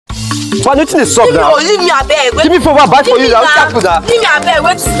But nothing is up now. Leave me a beg. Give me phone, I'll buy for you now. Leave me a beg,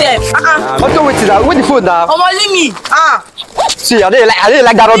 wait to step. What do wait now? Wait the phone now. Leave me. See, I didn't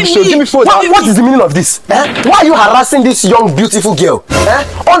like that rubbish. Give me phone now. What is the meaning of this? Why are you harassing this young, beautiful girl?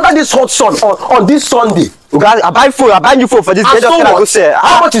 Under this hot sun on this Sunday? I buy phone. I buy new phone for this girl.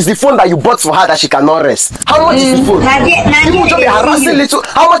 How much is the phone that you bought for her that she cannot rest? How much is the phone? You just be harassing little.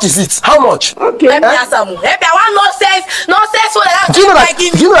 How much is it? How much? Okay. Let me ask some. I want nonsense phone. Do you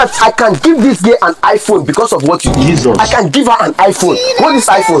know that I can give this girl an iPhone because of what you did? Jesus. I can give her an iPhone. What is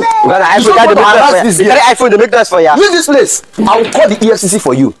iPhone? iPhone to make noise for you. Leave this place. I will call the EFCC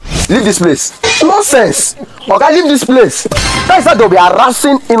for you. Leave this place. Nonsense. Okay, leave this place. That's how they'll be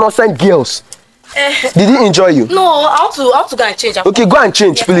harassing innocent girls. Did he enjoy you? No, I want to go and change. Okay, go and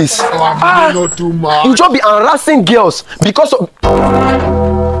change, please. Not too much. You just be harassing girls because of.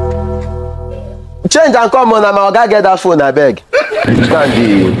 Change and come on, I'm gonna get that phone, I beg.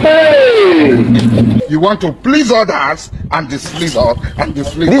 Hey! You want to please others and displease us and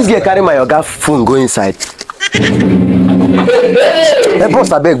displease. This girl carry my Oga phone go inside. Hey,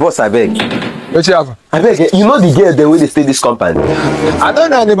 boss, I beg. What you have? I beg, you know the girl where they stay this compound? I don't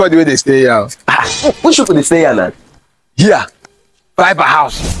know anybody where they stay here. Which people they stay here now? Here. Viper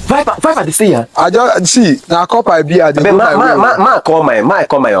house. Viper they stay here? I just see, now call my beer. Ma call my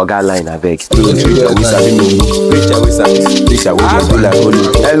Oga line, I beg.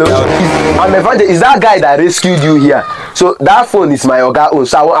 Hello. I'm Evangelist. Is that guy that rescued you here? So that phone is my Oga own.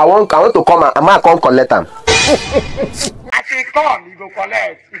 So I want to come and I come collect them. I say come, you go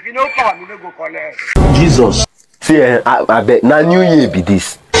collect. If you don't come, you don't go collect. Jesus. See, I bet. Now New Year be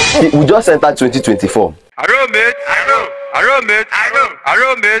this. We just entered 2024. Hello, mate. Hello, mate.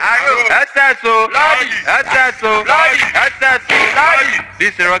 Hello, mate.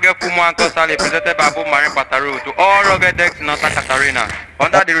 This is Roger Fumu Kosali presented by Abu Marine Pataru to all rugged decks in Santa Catarina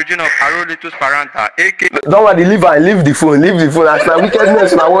under the region of Arolitus Paranta, aka. Don't worry, leave the phone. After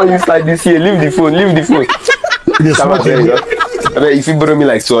wickedness, I want you like this here. Leave the phone. If you borrow me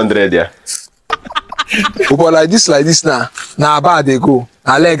like 200, yeah. But like this now. Now bad they go.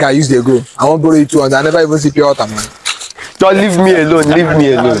 Now leg I use they go. I won't borrow you 200. I never even see pure water, man. Don't leave me alone.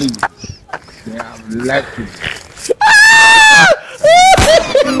 Yeah, I'm lucky.